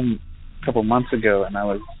back home a couple months ago, and I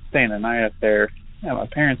was staying the night up there at my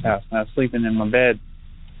parents' house, and I was sleeping in my bed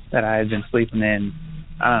that I had been sleeping in.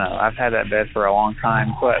 I don't know. I've had that bed for a long time.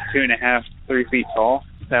 It's about 2.5, 3 feet tall.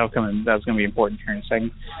 That's going to be important here in a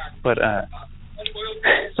second. But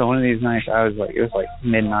so one of these nights, I was like, it was like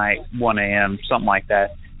midnight, 1 a.m., something like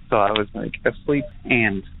that. So I was like asleep,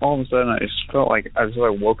 and all of a sudden I just felt like I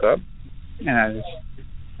woke up, and I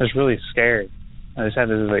was really scared. I just had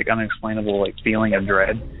this like unexplainable like feeling of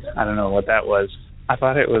dread. I don't know what that was. I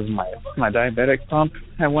thought it was my diabetic pump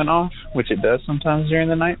that went off, which it does sometimes during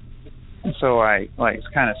the night. And so I like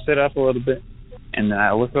kind of sit up a little bit, and then I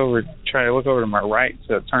try to look over to my right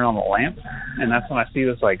to turn on the lamp, and that's when I see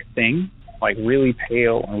this like thing, like really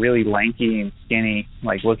pale and really lanky and skinny,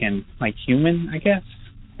 like looking like human, I guess.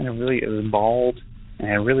 And it was bald and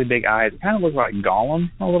had really big eyes. It kind of looked like Gollum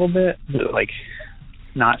a little bit, but like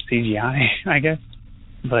not CGI, I guess.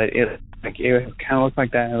 But it kind of looked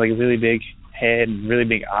like that. It had like a really big head and really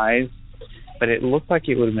big eyes. But it looked like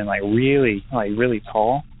it would have been like really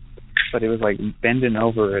tall. But it was like bending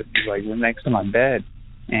over. It was like next to my bed,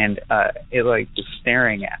 and it like was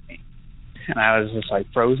staring at me. And I was just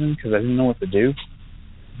like frozen because I didn't know what to do.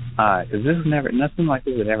 Because nothing like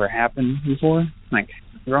this had ever happened before. Like,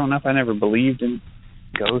 growing up, I never believed in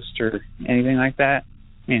ghosts or anything like that.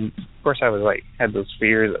 I mean, of course, I was like, had those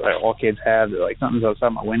fears that like all kids have, that like something's outside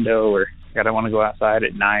my window, or I don't want to go outside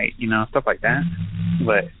at night, you know, stuff like that.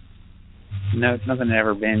 But no, nothing had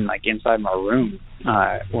ever been like inside my room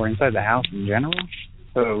or inside the house in general.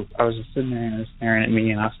 So I was just sitting there and it was staring at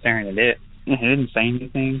me, and I was staring at it. And it didn't say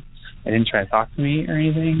anything. It didn't try to talk to me or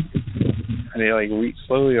anything. And it like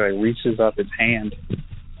slowly like reaches up its hand,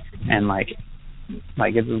 and like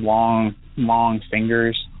it's long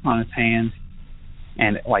fingers on its hand,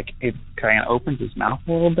 and it kind of opens its mouth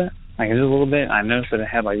a little bit, like just a little bit. I noticed that it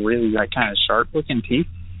had like really like kind of sharp looking teeth.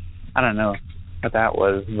 I don't know what that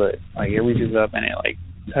was, but like it reaches up and it like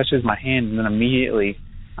touches my hand, and then immediately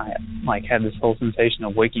I like had this whole sensation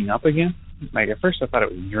of waking up again. Like at first I thought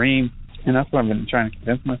it was a dream, and that's what I've been trying to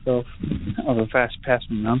convince myself over the past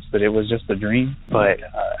few months, that it was just a dream. But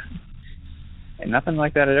and nothing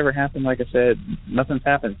like that had ever happened. Like I said, nothing's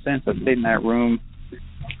happened since. I've stayed in that room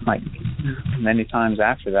like many times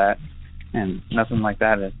after that, and nothing like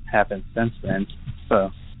that has happened since then. So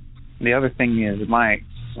the other thing is my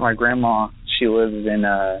grandma, she lives in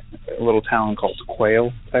a little town called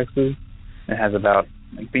Quail, Texas. It has about,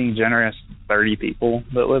 like being generous, 30 people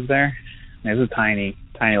that live there. It's a tiny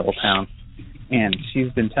little town. And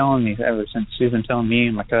she's been telling me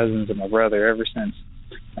and my cousins and my brother ever since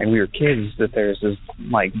like we were kids, that there's this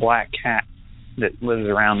like black cat that lives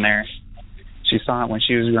around there. She saw it when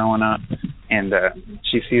she was growing up, and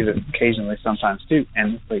she sees it occasionally sometimes too.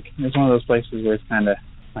 And it's one of those places where it's kind of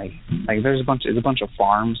like there's a bunch of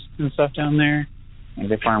farms and stuff down there, and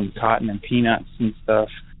they farm cotton and peanuts and stuff.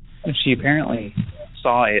 And she apparently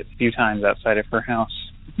saw it a few times outside of her house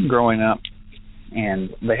growing up.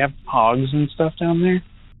 And they have hogs and stuff down there,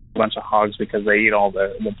 a bunch of hogs, because they eat all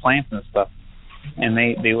the plants and stuff. And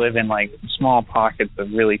they live in like small pockets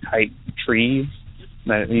of really tight trees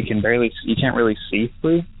that you can't really see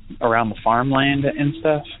through around the farmland and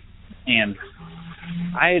stuff. And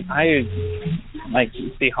I like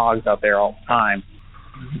see hogs out there all the time.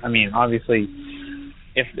 I mean, obviously,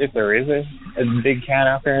 if there is a big cat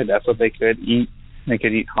out there, that's what they could eat. They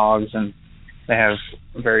could eat hogs, and they have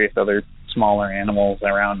various other smaller animals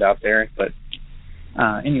around out there. But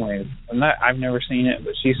anyway, I've never seen it,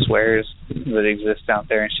 but she swears that it exists out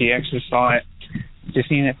there, and she actually saw it. She's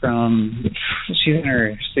seen it she's in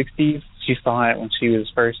her 60s. She saw it when she was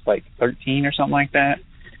first like 13 or something like that.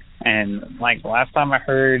 And like the last time I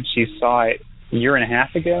heard, she saw it a year and a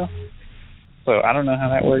half ago. So I don't know how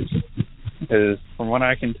that works, because from what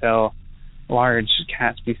I can tell, large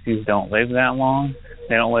cat species don't live that long.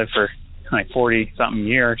 They don't live for like 40 something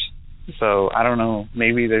years. So I don't know,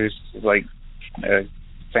 maybe there's like a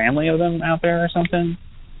family of them out there or something.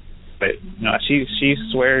 But no, she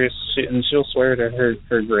swears, and she'll swear to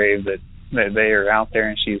her grave that they are out there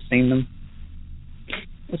and she's seen them.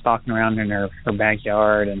 Just walking around in her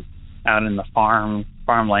backyard and out in the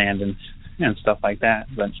farmland and stuff like that.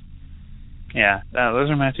 But yeah, those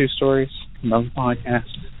are my two stories. Love the podcast.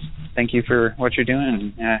 Thank you for what you're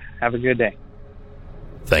doing, and have a good day.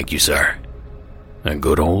 Thank you, sir. A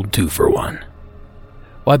good old 2 for 1.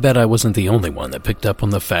 Well, I bet I wasn't the only one that picked up on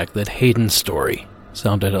the fact that Hayden's story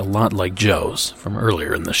sounded a lot like Joe's from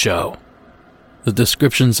earlier in the show. The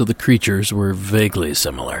descriptions of the creatures were vaguely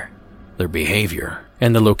similar. Their behavior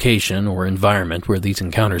and the location or environment where these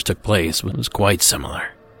encounters took place was quite similar.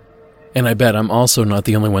 And I bet I'm also not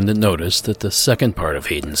the only one that noticed that the second part of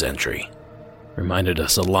Hayden's entry reminded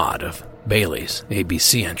us a lot of Bailey's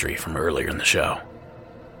ABC entry from earlier in the show.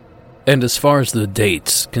 And as far as the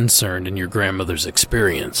dates concerned in your grandmother's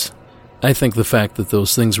experience, I think the fact that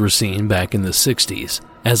those things were seen back in the 60s,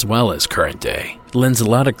 as well as current day, lends a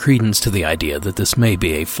lot of credence to the idea that this may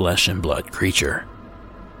be a flesh and blood creature.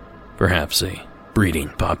 Perhaps a breeding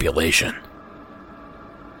population.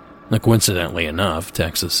 Now, coincidentally enough,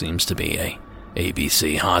 Texas seems to be a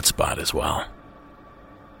ABC hotspot as well.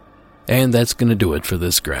 And that's going to do it for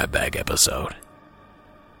this Grab Bag episode.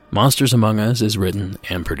 Monsters Among Us is written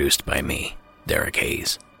and produced by me, Derek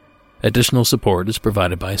Hayes. Additional support is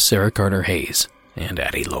provided by Sarah Carter Hayes and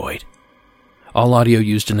Addie Lloyd. All audio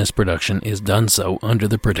used in this production is done so under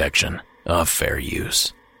the protection of fair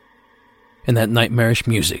use. And that nightmarish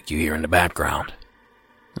music you hear in the background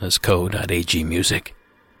is Code.ag Music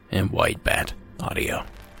and White Bat Audio.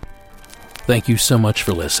 Thank you so much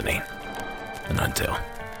for listening, and until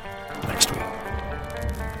next week.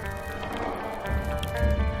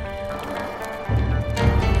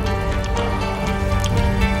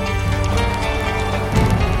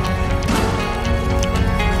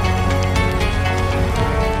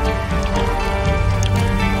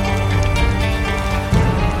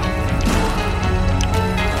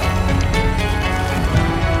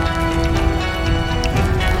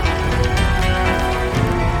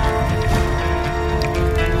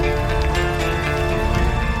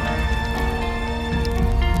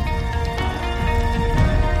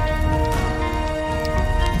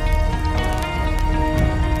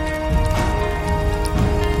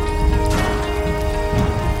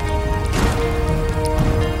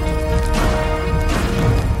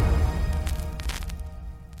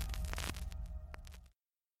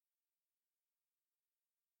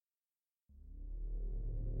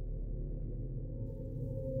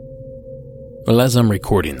 Well, as I'm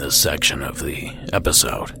recording this section of the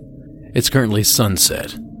episode, it's currently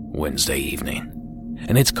sunset Wednesday evening,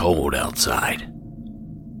 and it's cold outside.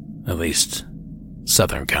 At least,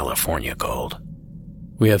 Southern California cold.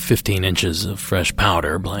 We have 15 inches of fresh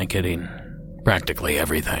powder blanketing practically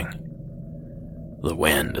everything. The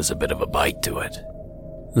wind has a bit of a bite to it.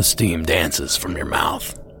 The steam dances from your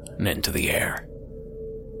mouth and into the air.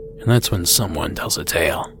 And that's when someone tells a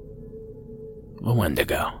tale. A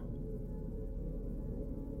Wendigo.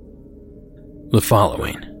 The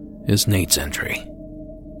following is Nate's entry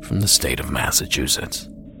from the state of Massachusetts.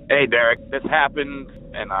 Hey, Derek. This happened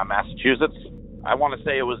in Massachusetts. I want to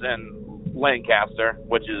say it was in Lancaster,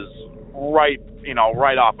 which is right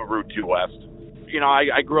off of Route 2 West.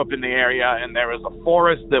 I grew up in the area, and there was a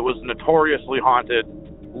forest that was notoriously haunted.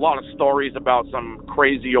 A lot of stories about some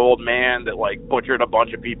crazy old man that, butchered a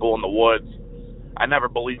bunch of people in the woods. I never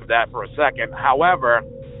believed that for a second. However,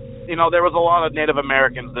 there was a lot of Native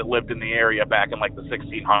Americans that lived in the area back in, the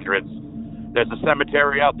 1600s. There's a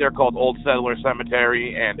cemetery out there called Old Settler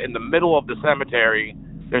Cemetery, and in the middle of the cemetery,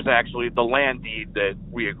 there's actually the land deed that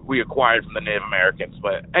we acquired from the Native Americans.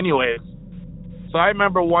 But anyways, so I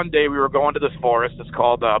remember one day we were going to this forest. It's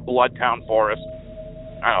called Bloodtown Forest.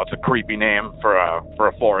 I know it's a creepy name for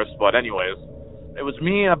a forest, but anyways, it was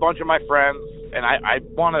me and a bunch of my friends, and I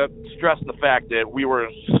want to stress the fact that we were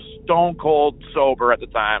stone cold sober at the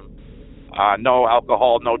time. No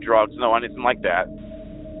alcohol, no drugs, no anything like that.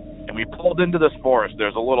 And we pulled into this forest.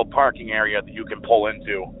 There's a little parking area that you can pull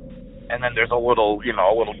into, and then there's a little gate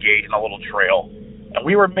and a little trail. And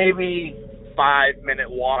we were maybe 5-minute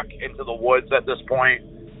walk into the woods at this point,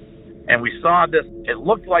 and we saw this. It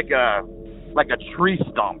looked like a tree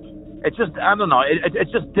stump. It just, I don't know, it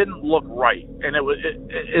just didn't look right. And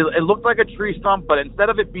it looked like a tree stump, but instead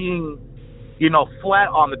of it being, flat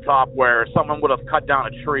on the top where someone would have cut down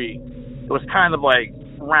a tree, it was kind of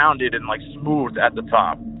rounded and smooth at the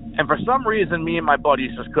top. And for some reason, me and my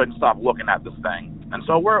buddies just couldn't stop looking at this thing. And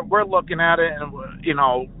so we're looking at it and,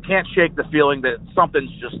 can't shake the feeling that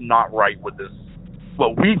something's just not right with this.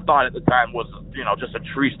 What we thought at the time was, just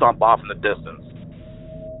a tree stump off in the distance.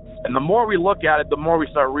 And the more we look at it, the more we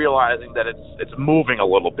start realizing that it's moving a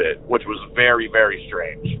little bit, which was very, very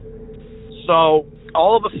strange. So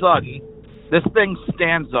all of a sudden, this thing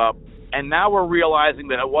stands up, and now we're realizing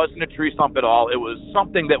that it wasn't a tree stump at all. It was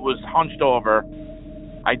something that was hunched over.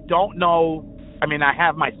 I don't know. I mean, I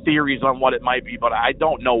have my theories on what it might be, but I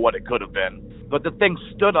don't know what it could have been. But the thing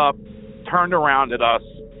stood up, turned around at us,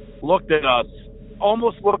 looked at us,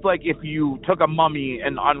 almost looked like if you took a mummy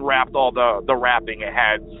and unwrapped all the wrapping. It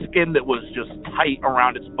had skin that was just tight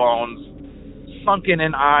around its bones, sunken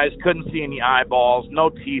in eyes, couldn't see any eyeballs, no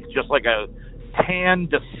teeth, just like a tan,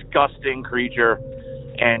 disgusting creature.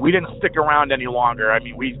 And we didn't stick around any longer. I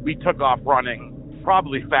mean, we took off running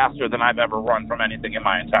probably faster than I've ever run from anything in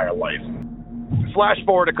my entire life. Flash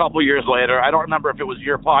forward a couple years later, I don't remember if it was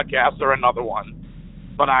your podcast or another one,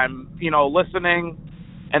 but I'm, listening,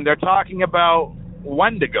 and they're talking about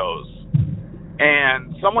Wendigos.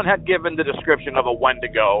 And someone had given the description of a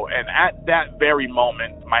Wendigo, and at that very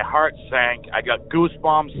moment, my heart sank. I got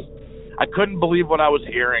goosebumps. I couldn't believe what I was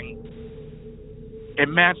hearing. It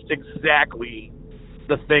matched exactly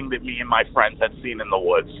the thing that me and my friends had seen in the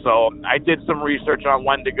woods. So I did some research on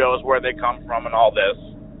Wendigos, where they come from and all this.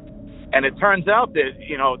 And it turns out that,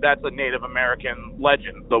 that's a Native American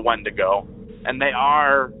legend, the Wendigo. And they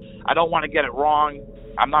are, I don't want to get it wrong,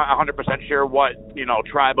 I'm not 100% sure what,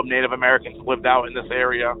 tribe of Native Americans lived out in this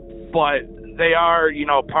area. But they are,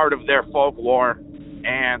 part of their folklore.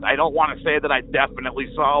 And I don't want to say that I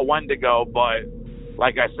definitely saw a Wendigo, but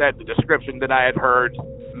like I said, the description that I had heard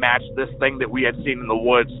matched this thing that we had seen in the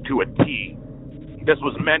woods to a T. This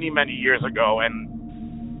was many, many years ago,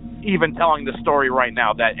 and even telling the story right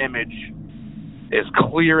now, that image is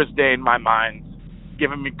clear as day in my mind,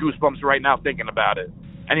 giving me goosebumps right now thinking about it.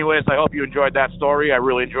 Anyways, I hope you enjoyed that story. I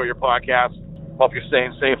really enjoy your podcast. Hope you're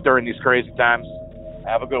staying safe during these crazy times.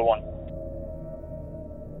 Have a good one.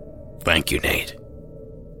 Thank you, Nate.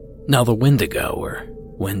 Now, the Wendigo, or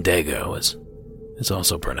Wendigo as it's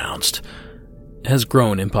also pronounced, has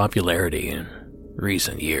grown in popularity in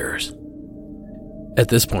recent years. At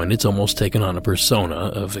this point, it's almost taken on a persona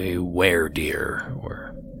of a were-deer,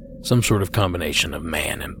 or some sort of combination of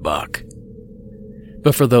man and buck.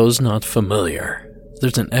 But for those not familiar,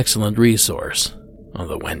 there's an excellent resource on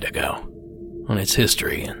the Wendigo, on its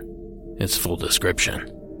history and its full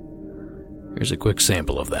description. Here's a quick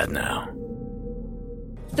sample of that now.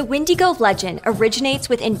 The Wendigo legend originates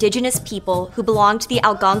with indigenous people who belong to the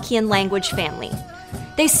Algonquian language family.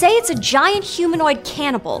 They say it's a giant humanoid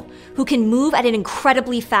cannibal who can move at an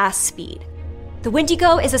incredibly fast speed. The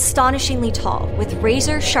Wendigo is astonishingly tall, with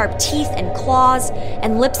razor-sharp teeth and claws,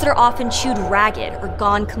 and lips that are often chewed ragged or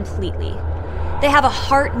gone completely. They have a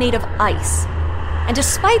heart made of ice, and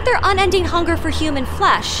despite their unending hunger for human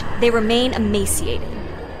flesh, they remain emaciated.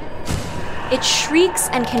 It shrieks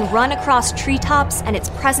and can run across treetops, and its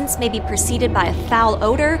presence may be preceded by a foul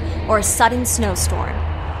odor or a sudden snowstorm.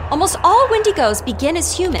 Almost all Wendigos begin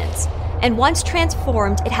as humans, and once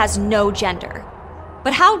transformed, it has no gender.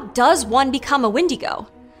 But how does one become a Wendigo?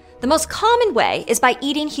 The most common way is by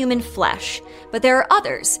eating human flesh, but there are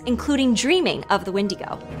others, including dreaming of the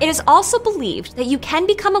Wendigo. It is also believed that you can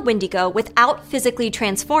become a Wendigo without physically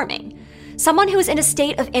transforming. Someone who is in a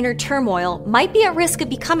state of inner turmoil might be at risk of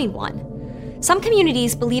becoming one. Some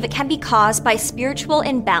communities believe it can be caused by spiritual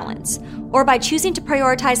imbalance, or by choosing to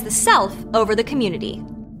prioritize the self over the community.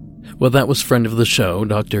 Well, that was friend of the show,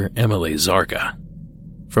 Dr. Emily Zarka,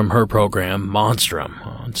 from her program Monstrum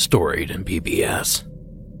on Storied and PBS.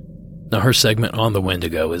 Now, her segment on the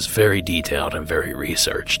Wendigo is very detailed and very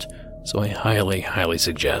researched, so I highly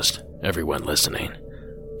suggest everyone listening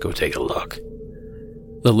go take a look.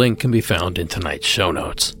 The link can be found in tonight's show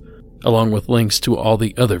notes, along with links to all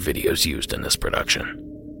the other videos used in this production.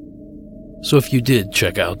 So if you did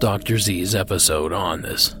check out Dr. Z's episode on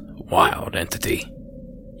this wild entity,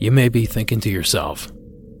 you may be thinking to yourself,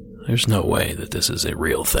 there's no way that this is a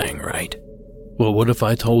real thing, right? Well, what if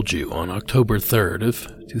I told you on October 3rd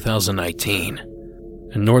of 2019,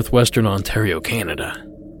 in northwestern Ontario, Canada,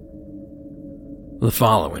 the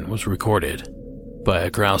following was recorded by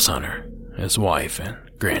a grouse hunter, his wife, and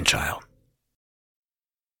grandchild.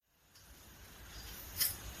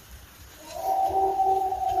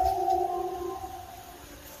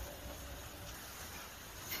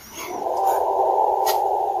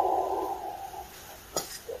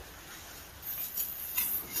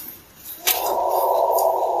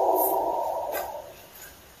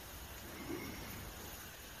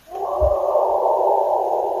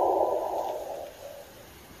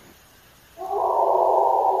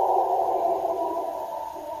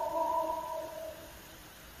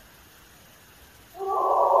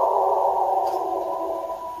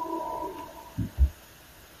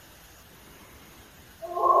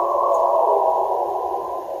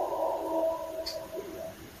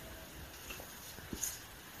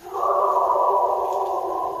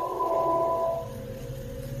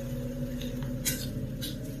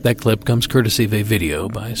 That clip comes courtesy of a video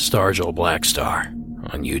by Stargell Blackstar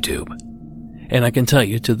on YouTube. And I can tell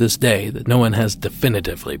you to this day that no one has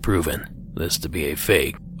definitively proven this to be a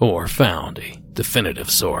fake or found a definitive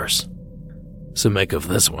source. So make of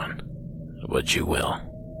this one what you will.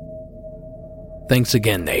 Thanks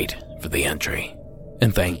again, Nate, for the entry.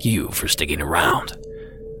 And thank you for sticking around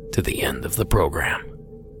to the end of the program.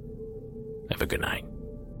 Have a good night.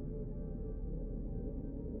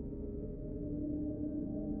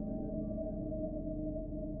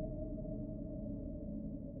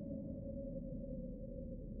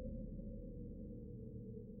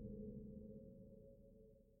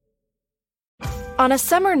 On a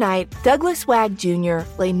summer night, Douglas Wag Jr.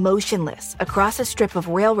 lay motionless across a strip of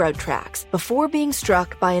railroad tracks before being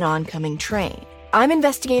struck by an oncoming train. I'm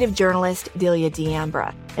investigative journalist Delia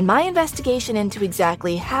D'Ambra, and my investigation into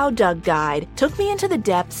exactly how Doug died took me into the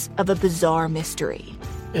depths of a bizarre mystery.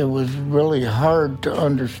 It was really hard to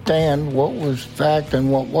understand what was fact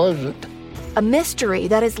and what wasn't. A mystery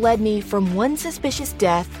that has led me from one suspicious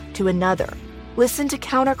death to another. Listen to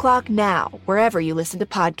Counterclock now, wherever you listen to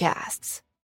podcasts.